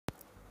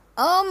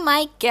Oh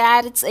my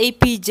cat, it's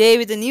APJ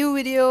with a new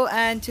video,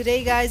 and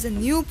today guys a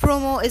new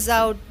promo is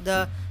out,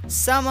 the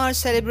summer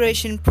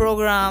celebration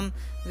program,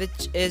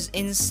 which is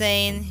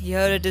insane.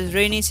 Here it is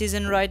rainy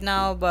season right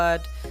now,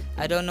 but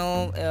I don't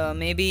know,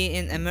 maybe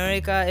in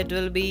America it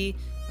will be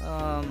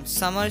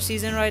summer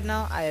season right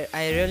now.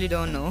 I really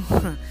don't know.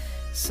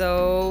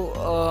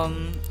 so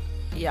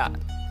yeah,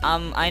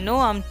 I know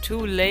I'm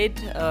too late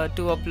to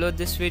upload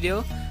this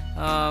video.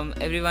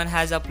 Everyone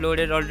has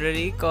uploaded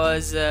already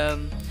cause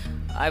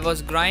I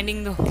was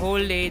grinding the whole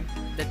day.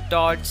 The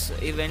TOTS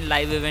event,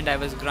 live event, I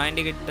was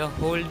grinding it the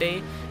whole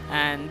day,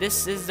 and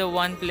this is the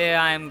one player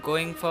I am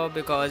going for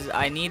because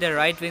I need a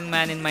right wing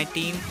man in my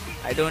team.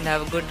 I don't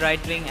have a good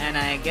right wing, and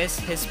I guess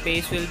his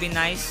pace will be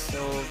nice.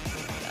 So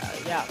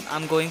yeah,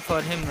 I'm going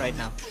for him right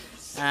now,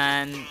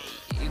 and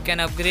you can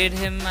upgrade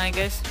him, I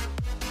guess.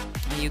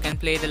 You can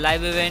play the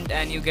live event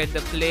and you get the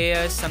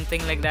players,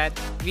 something like that.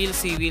 We'll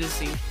see.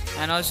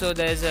 And also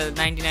there's a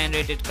 99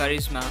 rated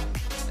charisma.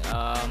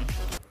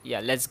 Yeah,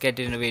 let's get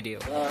in the video.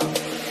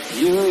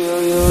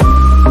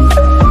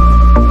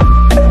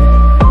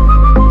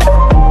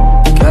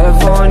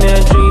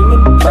 California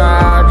dreaming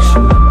about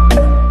you.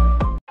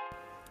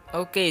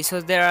 Okay, so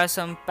there are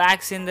some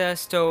packs in the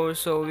store,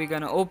 so we're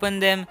gonna open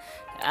them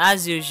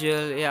as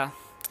usual. Yeah,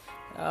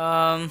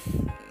 I'm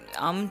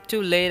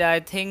too late. I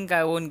think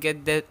I won't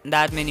get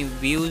that many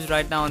views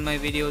right now on my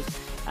videos,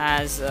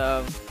 as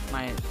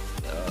my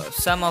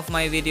some of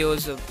my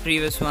videos,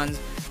 previous ones,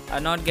 are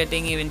not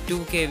getting even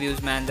 2k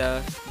views, man.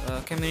 The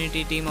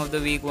community team of the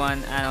week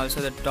one and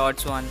also the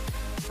TOTS one.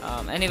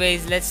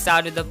 Anyways, let's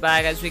start with the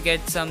pack as we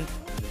get some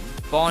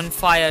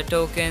bonfire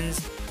tokens.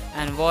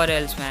 And what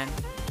else, man?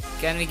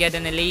 Can we get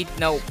an elite?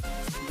 No,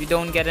 we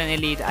don't get an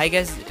elite. I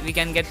guess we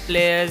can get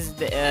players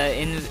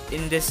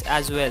in this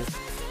as well,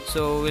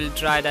 so we'll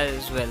try that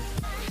as well.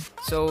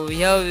 So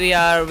here we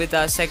are with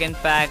our second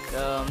pack.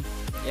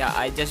 Yeah,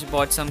 I just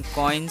bought some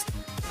coins.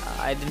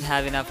 I didn't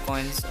have enough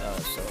coins,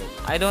 so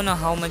I don't know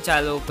how much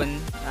I'll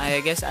open.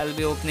 I guess I'll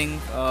be opening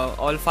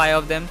all 5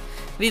 of them.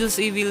 We'll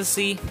see.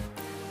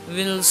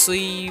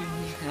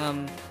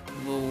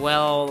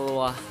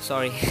 Well,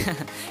 sorry.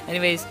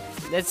 Anyways,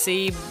 let's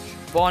see.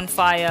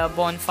 Bonfire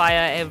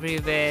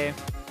everywhere.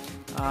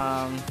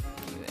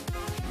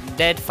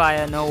 Dead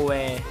fire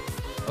nowhere.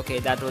 Okay,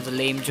 that was a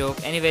lame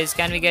joke. Anyways,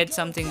 can we get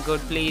something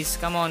good, please?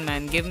 Come on,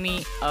 man, give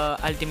me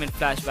ultimate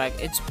flashback.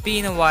 It's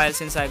been a while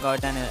since I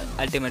got an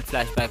ultimate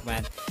flashback,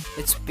 man.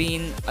 It's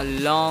been a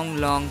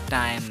long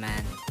time,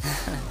 man.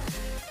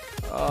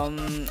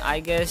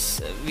 I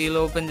guess we'll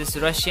open this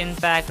Russian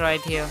pack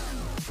right here.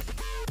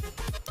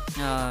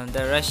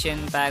 The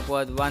Russian pack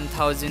was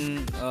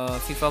 1000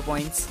 FIFA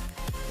points.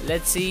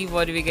 Let's see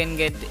what we can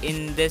get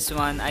in this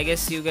one. I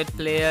guess you get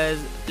player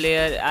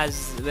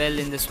as well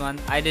in this one.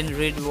 I didn't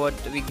read what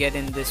we get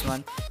in this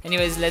one.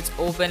 Anyways, let's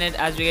open it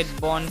as we get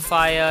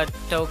bonfire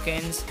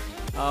tokens.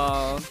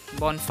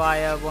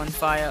 Bonfire.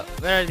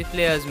 Where are the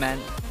players, man?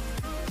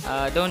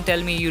 Don't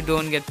tell me you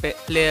don't get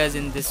players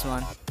in this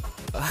one.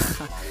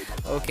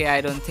 Okay,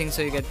 I don't think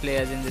so. You get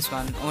players in this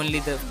one.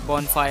 Only the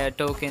bonfire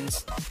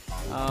tokens.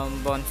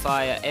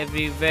 Bonfire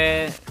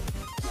everywhere.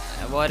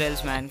 What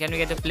else, man? Can we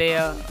get a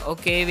player?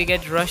 Okay, we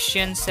get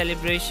Russian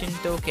celebration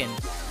token.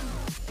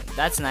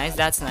 That's nice.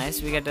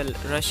 We get a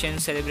Russian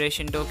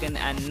celebration token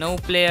and no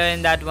player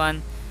in that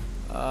one.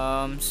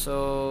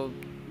 So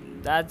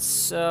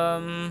that's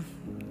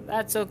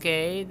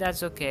okay.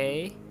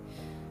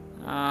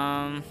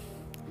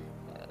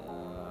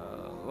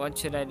 What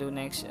should I do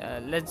next?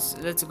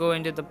 Let's go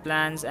into the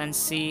plans and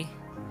see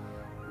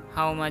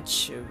how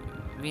much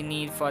we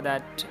need for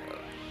that.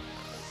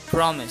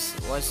 Promes,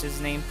 what's his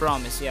name?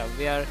 Promes. Yeah,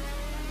 we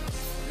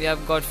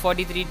have got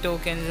 43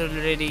 tokens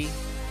already,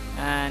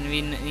 and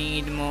we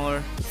need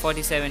more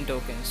 47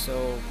 tokens.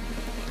 So,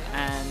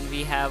 and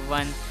we have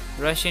one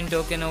Russian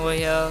token over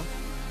here.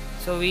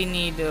 So we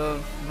need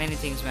many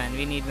things, man.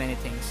 We need many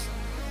things.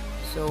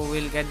 So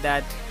we'll get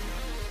that.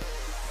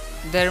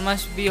 There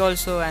must be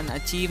also an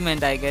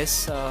achievement, I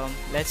guess.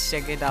 Let's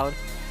check it out.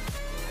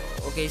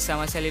 Okay,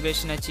 summer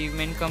celebration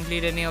achievement: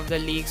 complete any of the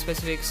league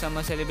specific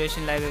summer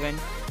celebration live event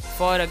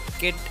for a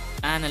kit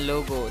and a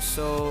logo.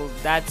 So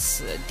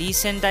that's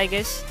decent, I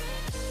guess.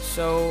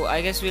 So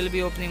I guess we'll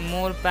be opening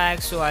more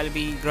packs, so I'll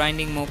be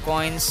grinding more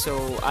coins.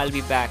 So I'll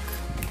be back.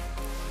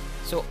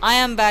 So I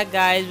am back,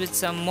 guys, with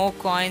some more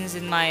coins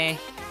in my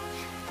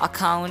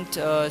account.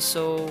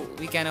 So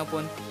we can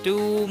open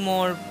 2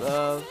 more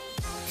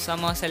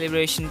summer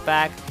celebration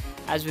pack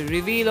as we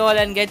reveal all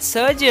and get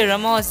Sergio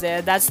Ramos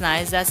there. That's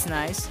nice.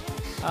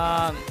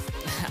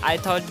 I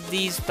thought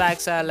these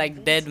packs are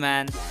like dead,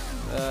 man.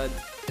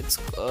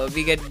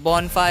 We get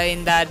bonfire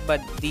in that,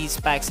 but these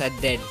packs are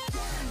dead,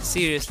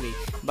 seriously.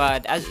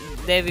 But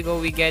there we go,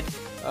 we get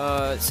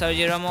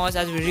Sergio Ramos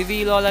as we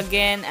reveal all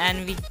again,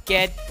 and we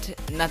get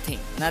nothing.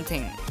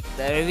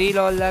 The reveal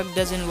all luck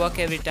doesn't work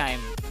every time,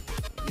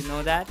 you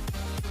know that.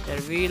 The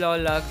reveal all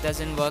luck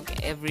doesn't work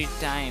every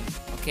time.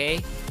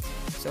 Okay,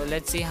 so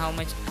let's see how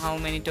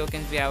many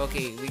tokens we have.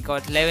 Okay, we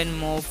got 11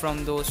 more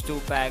from those 2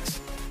 packs.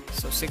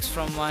 So 6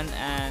 from one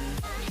and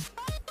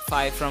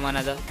 5 from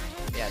another.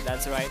 Yeah,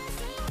 that's right.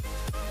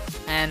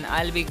 And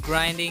I'll be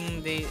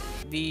grinding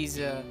these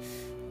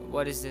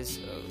what is this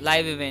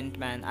live event,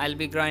 man. I'll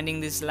be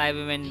grinding this live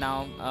event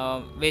now.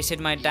 Wasted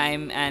my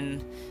time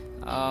and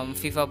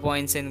FIFA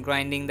points in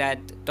grinding that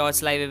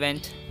torch live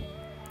event.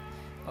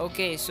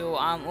 Okay, so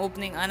I'm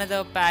opening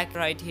another pack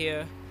right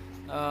here,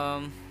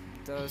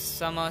 the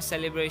summer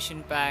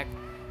celebration pack.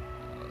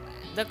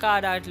 The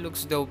card art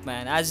looks dope,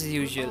 man, as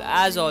usual,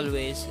 as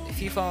always.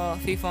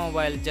 FIFA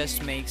Mobile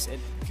just makes it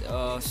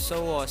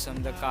so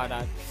awesome, the card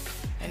art.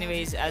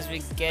 Anyways, as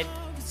we get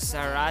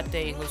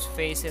Zarate, whose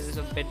face is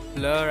a bit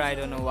blur, I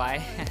don't know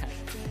why.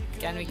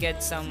 Can we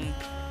get some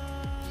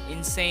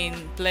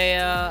insane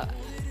player?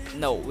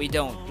 No, we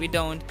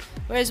don't.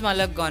 Where's my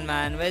luck gone,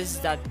 man? Where's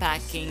that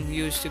packing we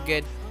used to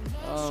get?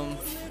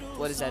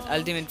 What is that?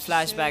 Ultimate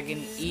flashback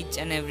in each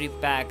and every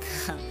pack.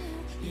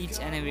 Each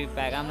and every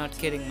pack. I'm not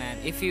kidding, man.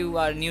 If you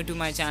are new to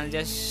my channel,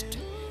 just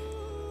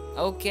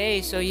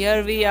okay. So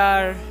here we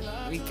are.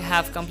 We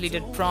have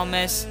completed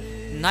Promes,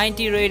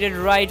 90 rated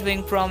right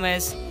wing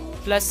Promes,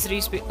 plus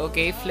 3 speed.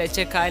 Okay,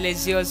 Fletcher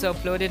Kylesi also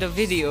uploaded a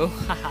video.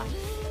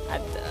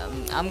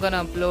 I'm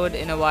gonna upload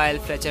in a while,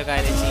 Fletcher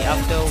Kylesi,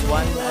 after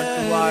 1 or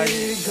 2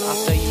 hours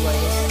after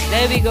UIS.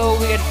 There we go.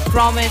 We get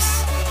Promes.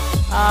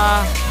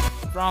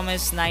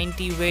 Promes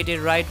 90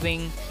 rated right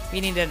wing. We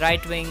need a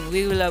right wing.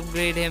 We will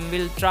upgrade him.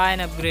 We'll try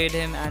and upgrade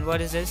him. And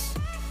what is this?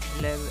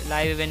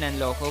 Live event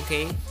unlock.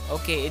 Okay,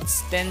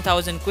 it's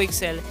 10,000 quick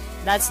sell.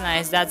 That's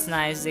nice.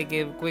 They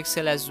give quick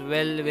sell as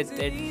well with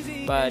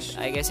it, but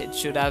I guess it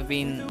should have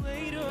been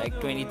like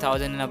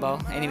 20,000 and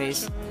above.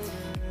 Anyways,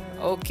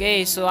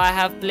 okay, so I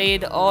have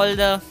played all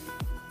the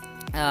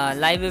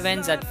live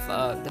events at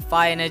the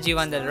Fire Energy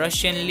one, the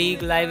Russian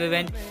League live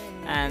event,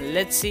 and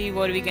let's see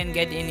what we can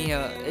get in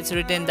here. It's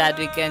written that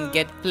we can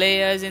get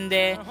players in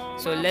there,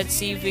 so let's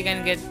see if we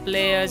can get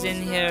players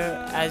in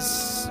here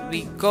as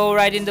we go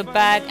right in the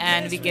pack.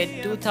 And we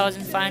get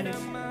 2,500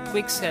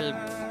 quick sell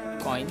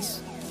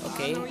coins.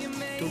 Okay,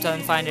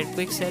 2,500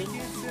 quick sell.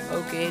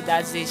 Okay,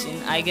 that's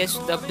decent. I guess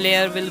the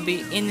player will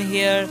be in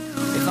here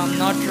if I'm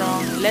not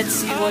wrong. Let's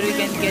see what we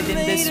can get in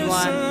this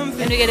one.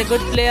 Can we get a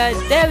good player?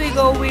 There we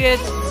go. We get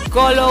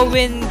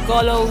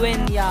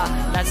Golovin. Yeah,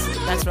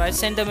 that's right.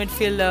 Center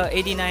midfielder,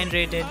 89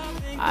 rated.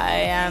 I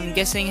am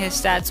guessing his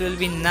stats will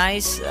be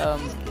nice.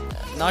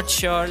 Not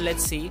sure.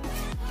 Let's see.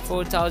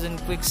 4,000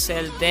 quick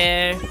sell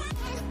there.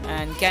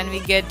 And can we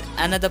get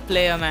another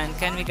player, man?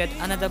 Can we get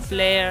another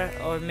player,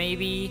 or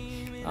maybe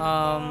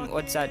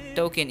what's that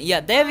token? Yeah,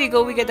 there we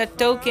go. We get a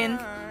token,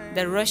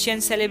 the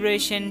Russian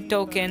celebration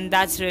token.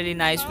 That's really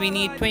nice. We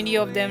need 20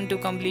 of them to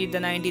complete the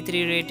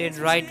 93 rated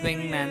right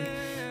wing, man.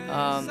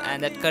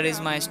 And that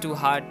charisma is too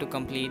hard to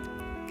complete,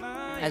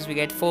 as we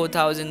get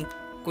 4,000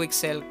 quick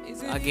sell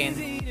again,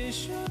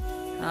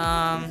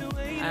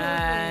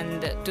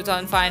 and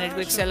 2,500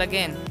 quick sell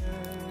again.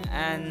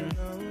 And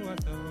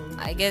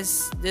I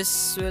guess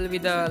this will be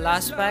the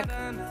last pack.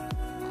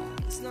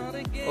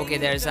 Okay,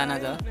 there's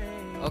another.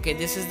 Okay,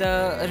 this is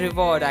the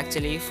reward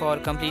actually for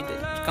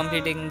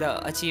completing the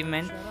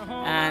achievement,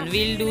 and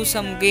we'll do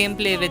some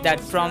gameplay with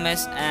that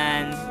Promes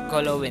and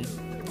Golovin.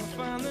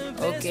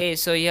 Okay,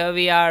 so here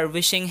we are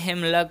wishing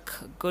him luck,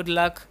 good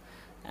luck,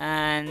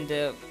 and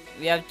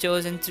we have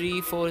chosen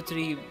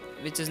 3-4-3,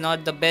 which is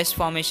not the best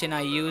formation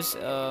I use.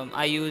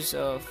 I use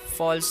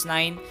false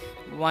 9,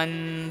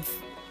 1-3,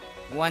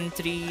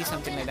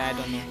 something like that, I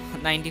don't know.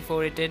 94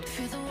 rated,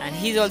 and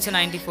he's also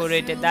 94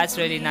 rated. That's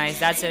really nice.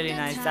 That's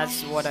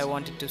what I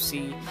wanted to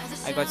see.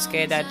 I got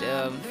scared that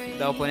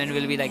the opponent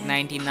will be like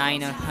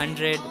 99 or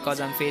 100 because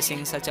I'm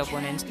facing such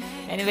opponents.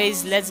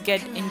 Anyways, let's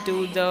get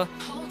into the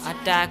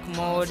attack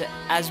mode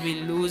as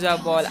we lose our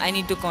ball. I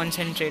need to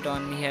concentrate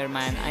on here,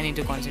 man. I need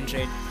to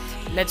concentrate.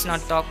 Let's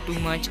not talk too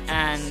much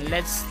and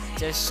let's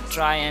just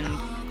try and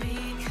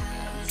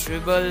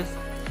dribble.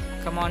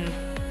 Come on,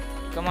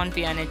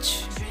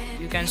 Pjanic.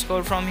 You can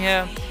score from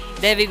here.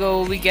 There we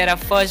go. We get our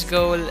first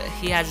goal.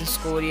 He hasn't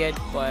scored yet,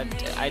 but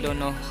I don't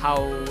know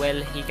how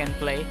well he can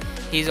play.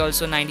 He's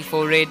also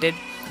 94 rated.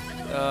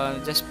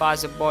 Just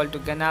pass the ball to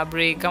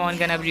Gnabry. Come on,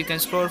 Gnabry, you can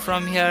score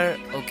from here.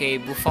 Okay,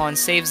 Buffon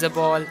saves the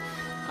ball.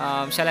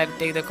 Shall I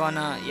take the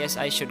corner? Yes,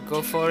 I should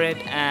go for it.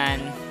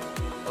 And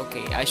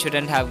okay, I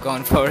shouldn't have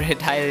gone for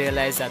it. I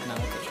realize that now.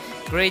 Okay.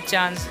 Great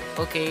chance.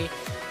 Okay,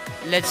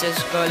 let's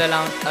just curl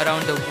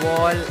around the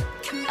wall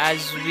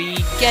as we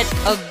get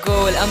a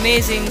goal.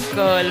 Amazing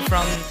curl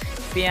from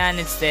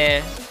Pjanic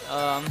there.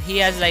 He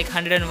has like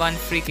 101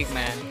 free kick,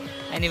 man.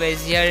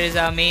 Anyways, here is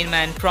our main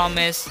man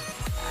Promes,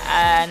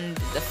 and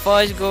the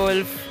first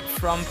goal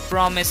from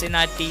Promes in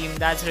our team.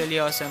 That's really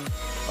awesome.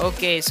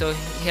 Okay, so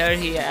here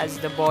he has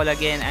the ball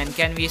again, and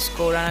can we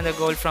score another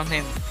goal from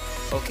him?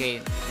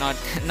 Okay,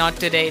 not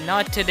today.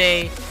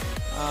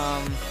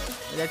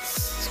 Let's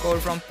score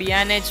from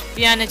Pjanic.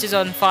 Pjanic is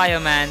on fire,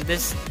 man.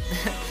 This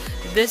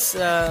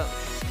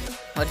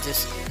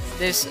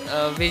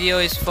video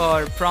is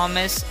for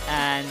Promes,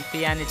 and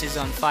Pjanic is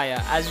on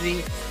fire. As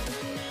we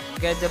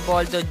get the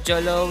ball to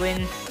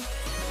Golovin,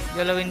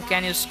 Golovin,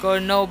 can you score?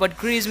 No, but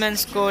Griezmann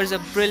scores a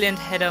brilliant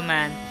header,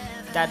 man.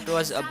 That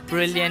was a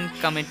brilliant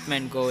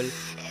commitment goal.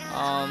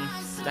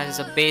 That is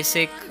a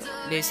basic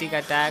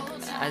attack.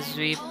 As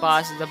we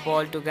pass the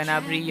ball to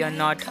Gnabry, you're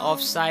not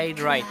offside,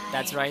 right?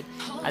 That's right.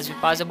 As we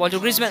pass the ball to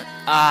Griezmann,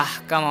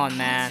 come on,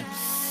 man.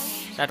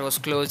 That was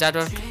close. That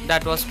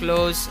was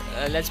close.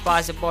 Let's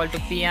pass the ball to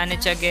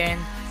Pjanic again.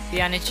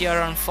 Pjanic,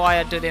 you're on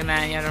fire today,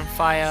 man. You're on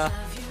fire.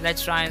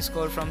 Let's try and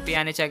score from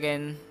Pjanic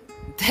again.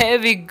 There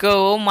we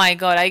go. Oh my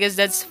god, I guess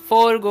that's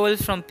 4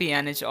 goals from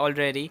Pjanic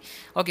already.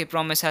 Okay,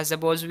 Promes has the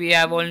balls. We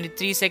have only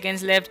 3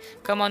 seconds left.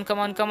 Come on, come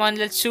on, come on.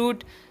 Let's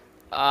shoot.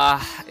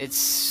 It's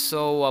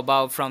so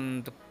above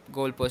from the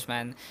goalpost,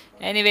 man.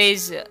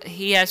 Anyways,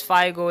 he has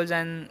 5 goals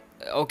and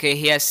okay,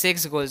 he has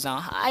 6 goals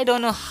now. I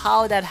don't know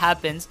how that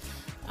happens.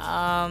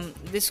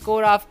 They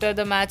score after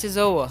the match is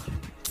over.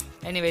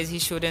 Anyways, he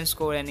shouldn't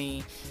score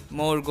any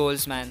more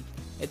goals, man.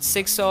 It's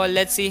 6-all.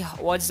 Let's see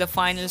what's the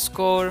final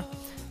score.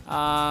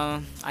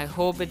 I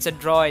hope it's a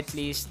draw at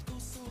least.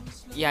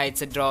 Yeah,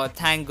 it's a draw.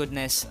 Thank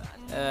goodness.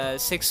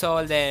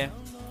 6-all there.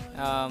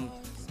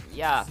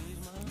 Yeah,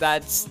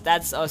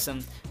 that's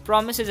awesome.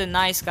 Promes is a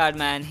nice card,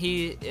 man.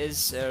 He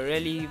is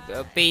really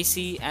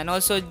pacey, and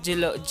also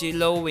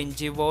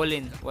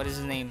Golovin. What is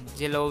his name?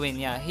 Golovin.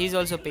 Yeah, he's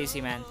also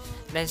pacey, man.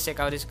 Let's check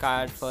out his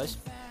card first.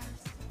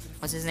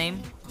 What's his name?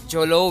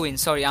 Golovin.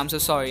 Sorry, I'm so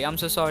sorry,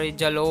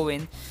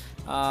 Golovin.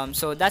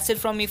 So that's it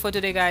from me for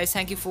today, guys.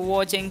 Thank you for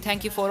watching.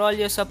 Thank you for all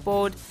your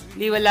support.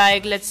 Leave a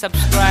like, let's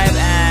subscribe,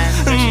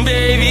 and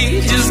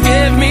baby, just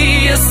give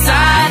me a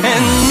sign.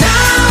 And